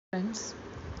Friends,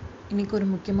 இன்றைக்கி ஒரு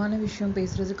முக்கியமான விஷயம்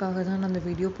பேசுகிறதுக்காக தான் நான் அந்த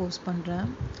வீடியோ போஸ்ட் பண்ணுறேன்.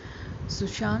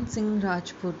 சுஷாந்த் சிங்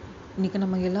ராஜ்புட். இன்றைக்கி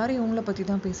நம்ம எல்லாரும் இவங்கள பற்றி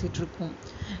தான் பேசிகிட்ருக்கோம்.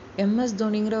 MS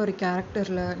தோனிங்கிற ஒரு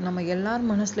கேரக்டரில் நம்ம எல்லார்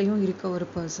மனசுலையும் இருக்க ஒரு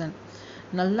பர்சன்.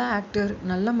 நல்ல ஆக்டர்,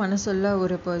 நல்ல மனசுள்ள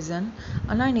ஒரு பர்சன்.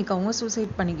 ஆனால் இன்றைக்கி அவங்க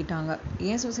சூசைட் பண்ணிக்கிட்டாங்க.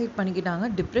 ஏன் சூசைட் பண்ணிக்கிட்டாங்க?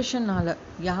 டிப்ரெஷன்னால்.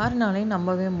 யாருனாலையும்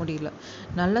நம்பவே முடியல.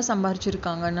 நல்லா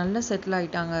சம்பாரிச்சிருக்காங்க, நல்லா செட்டில்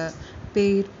ஆகிட்டாங்க,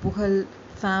 பேர், புகழ்,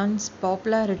 ஃபேன்ஸ்,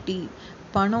 பாப்புலாரிட்டி,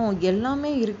 பணம் எல்லாமே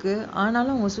இருக்குது.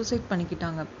 ஆனாலும் அவங்க சூசைட்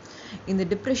பண்ணிக்கிட்டாங்க. இந்த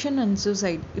டிப்ரெஷன் அண்ட்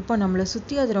சூசைட் இப்போ நம்மளை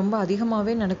சுற்றி அது ரொம்ப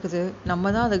அதிகமாகவே நடக்குது.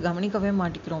 நம்ம தான் அதை கவனிக்கவே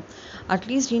மாட்டேங்கிறோம்.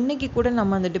 அட்லீஸ்ட் இன்றைக்கி கூட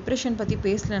நம்ம அந்த டிப்ரெஷன் பற்றி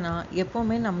பேசலைன்னா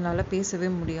எப்போவுமே நம்மளால் பேசவே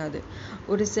முடியாது.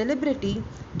 ஒரு செலிப்ரிட்டி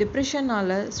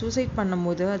டிப்ரெஷனால் சூசைட்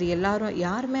பண்ணும்போது அது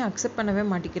யாருமே அக்செப்ட் பண்ணவே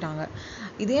மாட்டேங்கிறாங்க.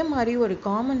 இதே மாதிரி ஒரு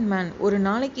காமன் மேன் ஒரு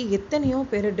நாளைக்கு எத்தனையோ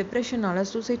பேர் டிப்ரெஷனால்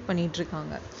சூசைட்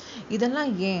பண்ணிகிட்ருக்காங்க. இதெல்லாம்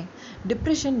ஏன்?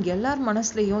 டிப்ரெஷன் எல்லார்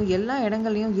மனசுலையும் எல்லா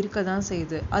இடங்கள்லையும் இருக்க தான்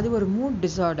செய்யுது. அது ஒரு மூட்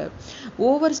டிஸார்டர்.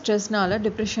 ஓவர் ஸ்ட்ரெஸ்னால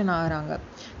டிப்ரெஷன் ஆகிறாங்க.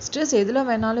 ஸ்ட்ரெஸ் எதில்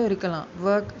வேணாலும் இருக்கலாம்.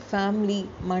 ஒர்க், ஃபேமிலி,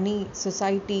 மணி,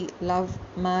 society, love,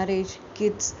 marriage,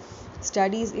 kids,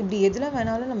 studies, இப்படி எதில்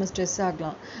வேணாலும் நம்ம ஸ்ட்ரெஸ்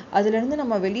ஆகலாம். அதுலேருந்து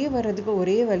நம்ம வெளியே வர்றதுக்கு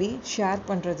ஒரே வழி ஷேர்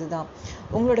பண்ணுறது தான்.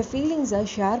 உங்களோட ஃபீலிங்ஸை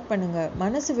ஷேர் பண்ணுங்கள்,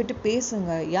 மனசு விட்டு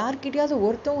பேசுங்க. யார்கிட்டயாவது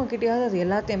ஒருத்தவங்க கிட்டயாவது அது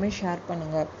எல்லாத்தையுமே ஷேர்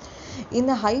பண்ணுங்கள்.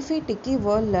 இந்த ஹைஃபை டெக்கி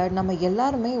வேர்ல்டில் நம்ம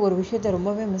எல்லாருமே ஒரு விஷயத்தை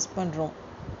ரொம்பவே மிஸ் பண்ணுறோம்.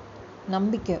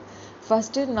 நம்பிக்கை.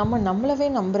 ஃபஸ்ட்டு நம்மளவே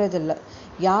நம்புறதில்ல.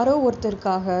 யாரோ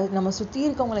ஒருத்தருக்காக நம்ம சுற்றி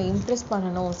இருக்கவங்களை இம்ப்ரெஸ்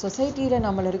பண்ணணும், சொசைட்டியில்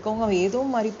நம்மளை இருக்கவங்க ஏதோ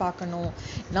மாதிரி பார்க்கணும்,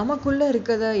 நமக்குள்ளே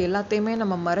இருக்கிறத எல்லாத்தையுமே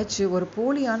நம்ம மறைச்சி ஒரு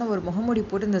போலியான ஒரு முகமூடி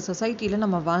போட்டு இந்த சொசைட்டியில்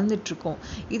நம்ம வாழ்ந்துட்டுருக்கோம்.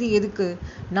 இது எதுக்கு?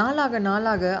 நாளாக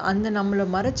நாளாக அந்த நம்மளை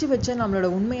மறைச்சி வச்ச நம்மளோட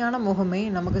உண்மையான முகமே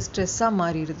நமக்கு ஸ்ட்ரெஸ்ஸாக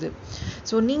மாறிடுது.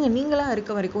 ஸோ நீங்களாக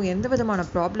இருக்க வரைக்கும் எந்த விதமான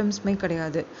ப்ராப்ளம்ஸுமே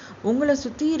கிடையாது. உங்களை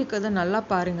சுற்றி இருக்கிறத நல்லா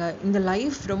பாருங்கள். இந்த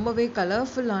லைஃப் ரொம்பவே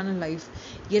கலர்ஃபுல்லான லைஃப்.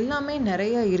 எல்லாமே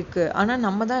நிறைய இருக்குது. ஆனால்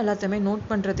நம்ம தான் எல்லாத்தையுமே நோட்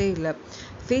பண்ணுறதே இல்லை.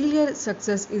 ஃபெயிலியர்,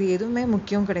 சக்ஸஸ் இது எதுவுமே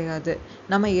முக்கியம் கிடையாது.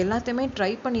 நம்ம எல்லாத்தையுமே ட்ரை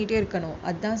பண்ணிகிட்டே இருக்கணும்.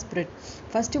 அதுதான் ஸ்பிரிட்.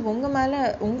 ஃபஸ்ட்டு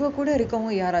உங்கள் கூட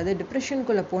இருக்கவங்க யாராவது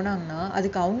டிப்ரெஷனுக்குள்ளே போனாங்கன்னா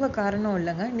அதுக்கு அவங்க காரணம்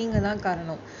இல்லைங்க, நீங்கள் தான்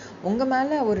காரணம். உங்கள்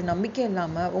மேலே ஒரு நம்பிக்கை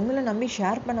இல்லாமல், உங்களை நம்பி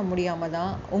ஷேர் பண்ண முடியாமல்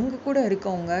தான் உங்கள் கூட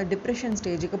இருக்கவங்க டிப்ரெஷன்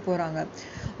ஸ்டேஜுக்கு போகிறாங்க.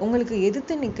 உங்களுக்கு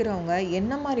எதிர்த்து நிற்கிறவங்க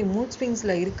என்ன மாதிரி மூட்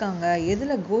ஸ்விங்ஸில் இருக்காங்க,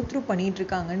 எதில் கோத்ரூ பண்ணிகிட்டு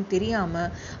இருக்காங்கன்னு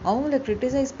தெரியாமல் அவங்கள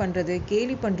கிரிட்டிசைஸ் பண்ணுறது,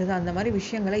 கேலி பண்ணுறது, அந்த மாதிரி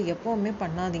விஷயங்களை எப்போவுமே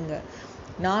பண்ணாதீங்க.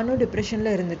 நானும்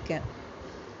டிப்ரெஷனில் இருந்திருக்கேன்,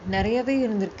 நிறையவே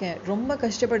இருந்திருக்கேன். ரொம்ப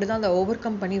கஷ்டப்பட்டு தான் அதை ஓவர்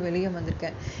கம் பண்ணி வெளியே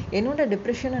வந்திருக்கேன். என்னோட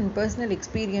டிப்ரெஷன் அண்ட் பர்சனல்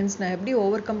எக்ஸ்பீரியன்ஸ் நான் எப்படி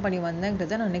ஓவர் கம் பண்ணி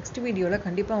வந்தேங்கிறத நான் நெக்ஸ்ட் வீடியோவில்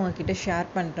கண்டிப்பாக உங்ககிட்ட ஷேர்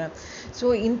பண்ணுறேன். ஸோ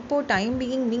இப்போது டைம்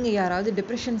பீயிங் நீங்கள் யாராவது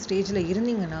டிப்ரெஷன் ஸ்டேஜில்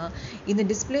இருந்தீங்கன்னா இந்த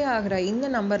டிஸ்பிளே ஆகிற இந்த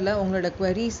நம்பரில் உங்களோட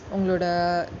குவரிஸ், உங்களோட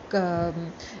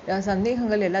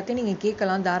சந்தேகங்கள் எல்லாத்தையும் நீங்கள்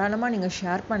கேட்கலாம். தாராளமாக நீங்கள்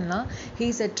ஷேர் பண்ணலாம். He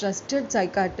is a trusted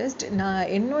psychiatrist. நான்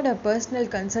என்னோட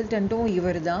பர்சனல் கன்சல்டண்ட்டும்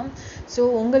இவர் தான். ஸோ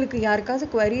உங்களுக்கு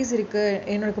யாருக்காவது குவரிஸ் இருக்குது,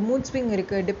 என்னோட மூட் ஸ்விங்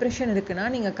இருக்குது, டிப்ரெஷன் இருக்குன்னா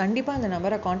நீங்கள் கண்டிப்பாக அந்த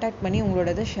நம்பரை காண்டாக்ட் பண்ணி உங்களோட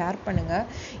இதை ஷேர் பண்ணுங்கள்.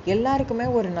 எல்லாருக்குமே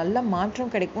ஒரு நல்ல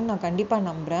மாற்றம் கிடைக்கும்னு நான் கண்டிப்பாக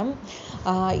நம்புகிறேன்.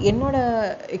 என்னோட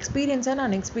எக்ஸ்பீரியன்ஸை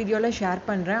நான் நெக்ஸ்ட் வீடியோவில் ஷேர்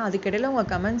பண்ணுறேன். அதுக்கிடையில் உங்கள்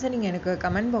கமெண்ட்ஸை நீங்கள் எனக்கு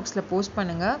கமெண்ட் பாக்ஸில் போஸ்ட்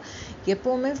பண்ணுங்கள்.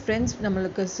 எப்போவுமே ஃப்ரெண்ட்ஸ்,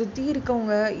 நம்மளுக்கு சுற்றி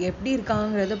இருக்கவங்க எப்படி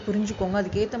இருக்காங்கிறத புரிஞ்சுக்கோங்க.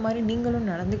 அதுக்கேற்ற மாதிரி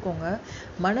நீங்களும் நடந்துக்கோங்க.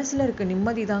 மனசில் இருக்க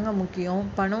நிம்மதி தாங்க முக்கியம்.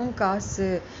 பணம்,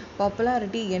 காசு,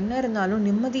 பாப்புலாரிட்டி என்ன இருந்தாலும்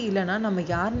நிம்மதி இல்லைன்னா நம்ம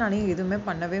யாருனாலையும் எதுவுமே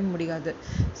பண்ணவே முடியாது.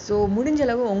 ஸோ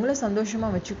முடிஞ்சளவு உங்களை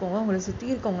சந்தோஷமாக வச்சுக்கோங்க, உங்களை சுற்றி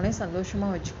இருக்கவங்களே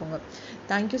சந்தோஷமாக வச்சுக்கோங்க.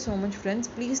 Thank you so much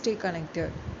friends. Please stay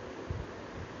connected.